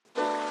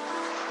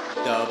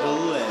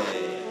Double A.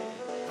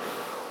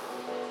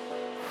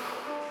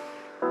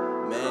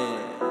 Man,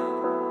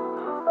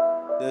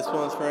 this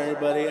one's for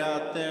anybody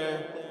out there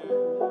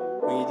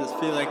when you just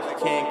feel like you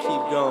can't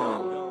keep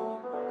going.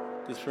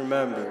 Just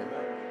remember,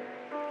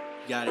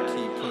 you gotta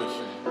keep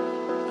pushing.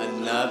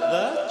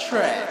 Another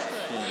track.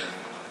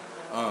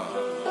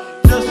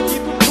 Just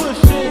keep it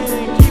pushing,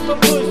 keep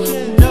it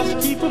pushing, just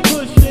keep it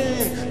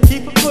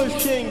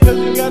pushing, cause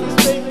you gotta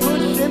stay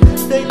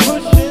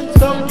pushing,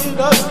 so get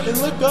up and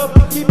look up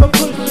and keep it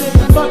pushing.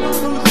 Fuck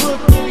who's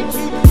looking and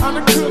keep on a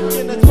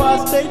crooking, that's why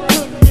I stay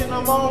cooking,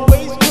 I'm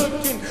always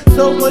cooking.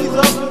 So blaze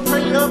up and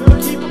pray up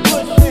and keep it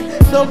pushing,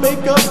 so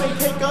bake up and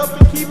cake up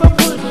and keep it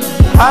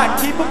pushing. I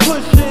keep it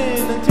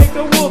pushing and take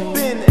a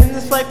whooping, in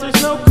this life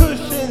there's no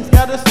cushions,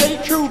 gotta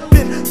stay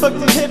trooping. Fuck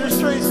these haters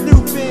straight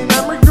snooping,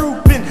 I'm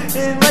regrouping,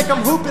 and like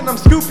I'm hooping, I'm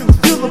scooping,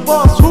 steal the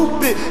ball,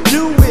 swoop it,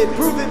 do it,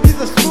 prove it, be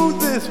the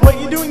smoothest. What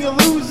you doing, you're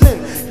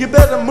losing, you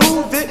better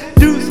move it,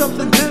 do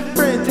something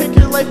different, take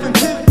your life and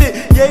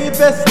pivot, yeah, you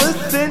best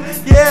listen,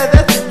 yeah,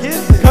 that's a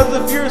given. Cause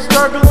if you're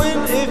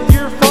struggling, if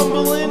you're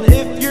fumbling,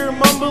 if you're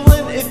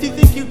mumbling, if you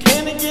think you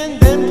can again,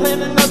 then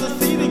plant another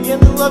seed again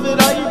and love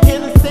it all you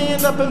can and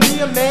stand up and be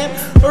a man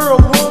or a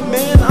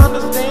woman,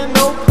 understand,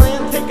 no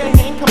plan, take a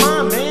hand, come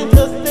on man,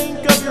 just think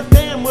of your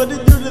fam, what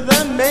it do to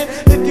them man.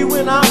 If you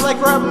went out like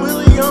Robin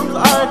Williams,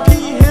 R.I.P.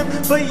 him,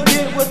 but you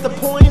get what the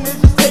point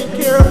is, just take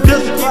care of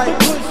just keep it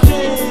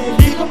pushing,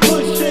 keep it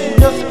pushing,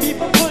 just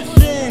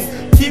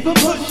keep it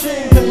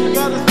pushing, cause you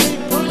gotta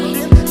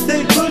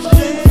stay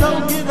pushing, so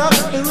get up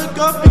and look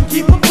up and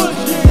keep it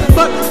pushing.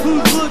 But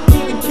who's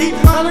looking and keep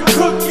on a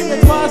crooking,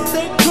 that's why I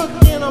stay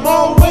cooking, I'm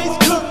always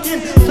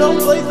cooking, so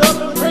blaze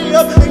up and pray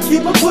up and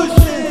keep it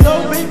pushing,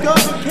 so bake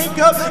up and cake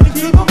up and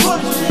keep it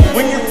pushing.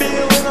 When you're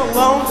feeling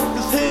alone,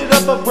 just hit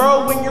up a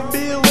bro. When you're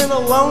feeling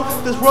alone,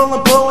 just roll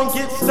and blow and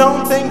get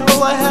stoned.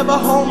 Thankful I have a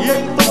home,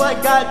 thankful I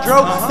got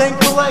drove,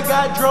 thankful I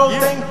got drove,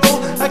 thankful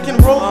I can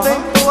roll,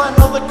 thankful I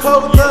know the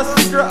code, the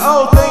secret,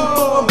 oh,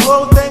 thankful I'm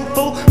blow,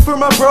 thankful for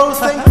my bros,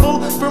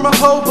 thankful for my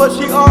hoe, but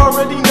she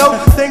already know,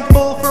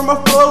 thankful for my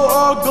flow,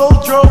 all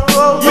gold drove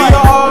flow, you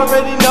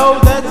already know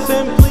that's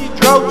simply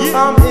drove.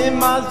 I'm in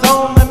my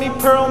zone, let me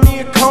pearl me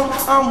a cone,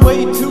 I'm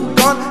way too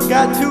gone,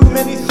 got too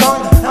many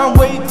songs, I'm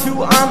way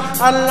too on,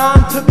 out of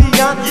line to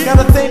beyond,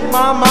 gotta thank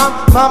my mom,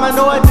 I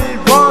know I did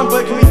wrong,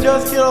 but can we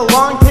just get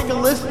along, take a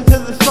listen to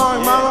the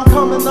song, mom, I'm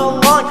coming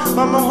along,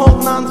 mom, I'm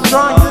holding on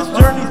strong, this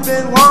journey's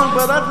been long,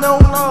 but I've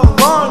known all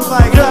along,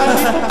 like,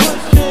 just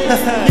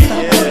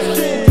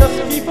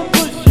keep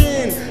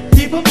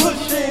it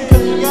pushing,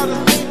 cause you gotta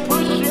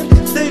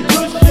stay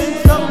pushing,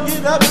 so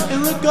get up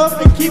and look up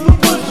and keep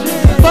it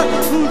pushing. But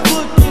who's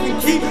looking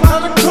and keep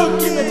on a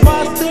crooking, that's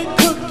why I stay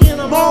cooking,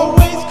 I'm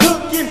always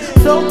cooking,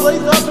 so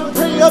blaze up and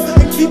pray up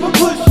and keep it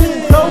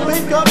pushing, so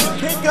bake up and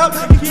cake up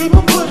and keep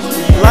it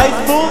pushing.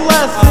 Life's full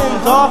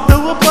lessons, all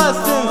filled with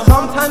blessings,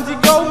 sometimes you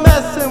go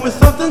messing with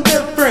something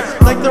different,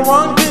 like the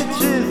wrong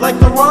bitches, like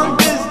the wrong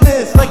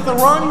business, like the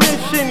wrong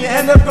mission, you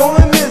end up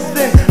going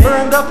missing, or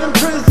end up in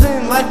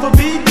prison, life will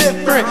be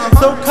different,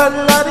 so cut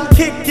it out and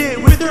kick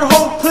it, with your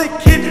whole clique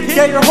kid, you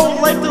got your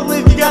whole life to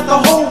live, you got the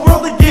whole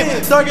world to give,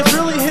 dog, it's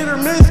really hit or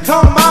miss,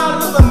 come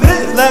out of the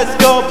mist, let's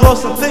go blow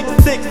some thick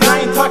sticks,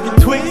 I ain't talking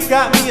twigs,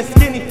 got me a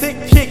skinny thick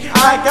chick,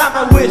 I got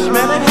my wish,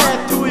 man, I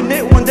had to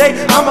admit one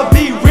day, I'ma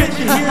be rich,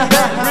 you hear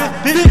that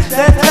rich bitch,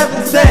 that's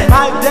heaven sent,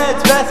 my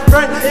dad's best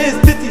friend is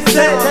 50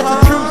 Cent, that's a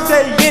true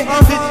saying,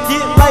 bitch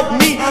get like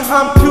me,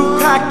 I'm too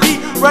cocky,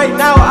 right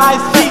now I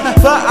see,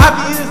 but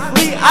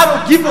obviously I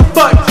don't give a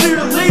fuck,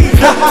 clearly,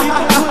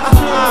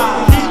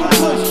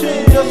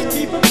 just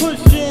keep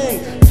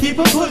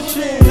it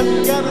pushing, cause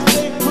you gotta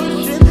stay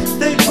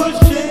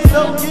pushing,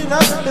 so get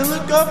up and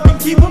look up and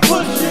keep it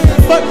pushing.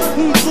 But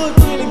who's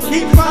looking and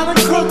keep on a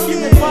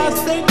crooking, that's why I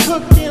stay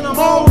cooking, I'm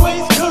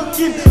always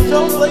cooking,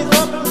 so blaze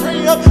up and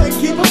pray up and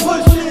keep it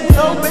pushing,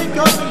 so bake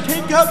up and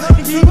cake up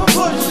and keep it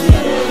pushing.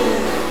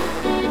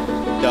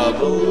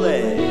 Double A,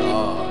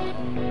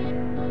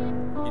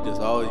 you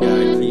just always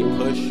gotta keep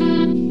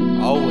pushing,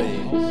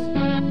 always,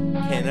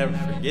 can't ever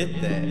forget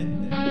that,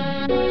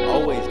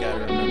 always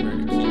gotta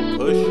remember to keep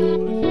pushing,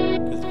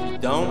 cause if you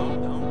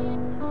don't,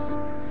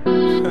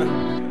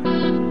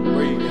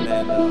 where you gonna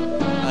end up?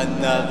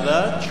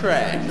 Another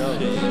track.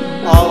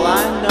 All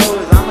I know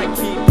is I'ma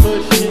keep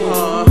pushing,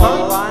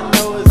 all I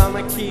know is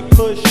I'ma keep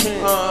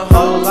pushing,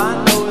 all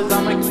I know is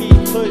I'ma keep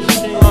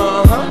pushing,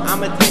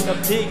 I'ma take a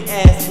big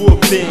ass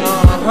whooping,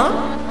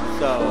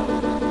 so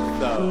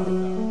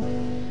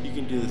you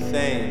can do the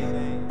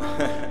same,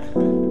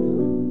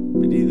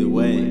 but either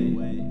way,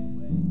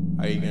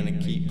 are you gonna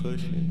keep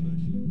pushing,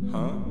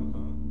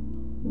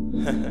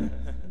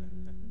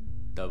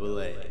 Double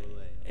A,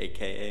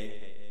 aka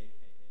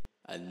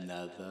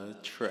Another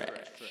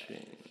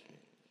Traction.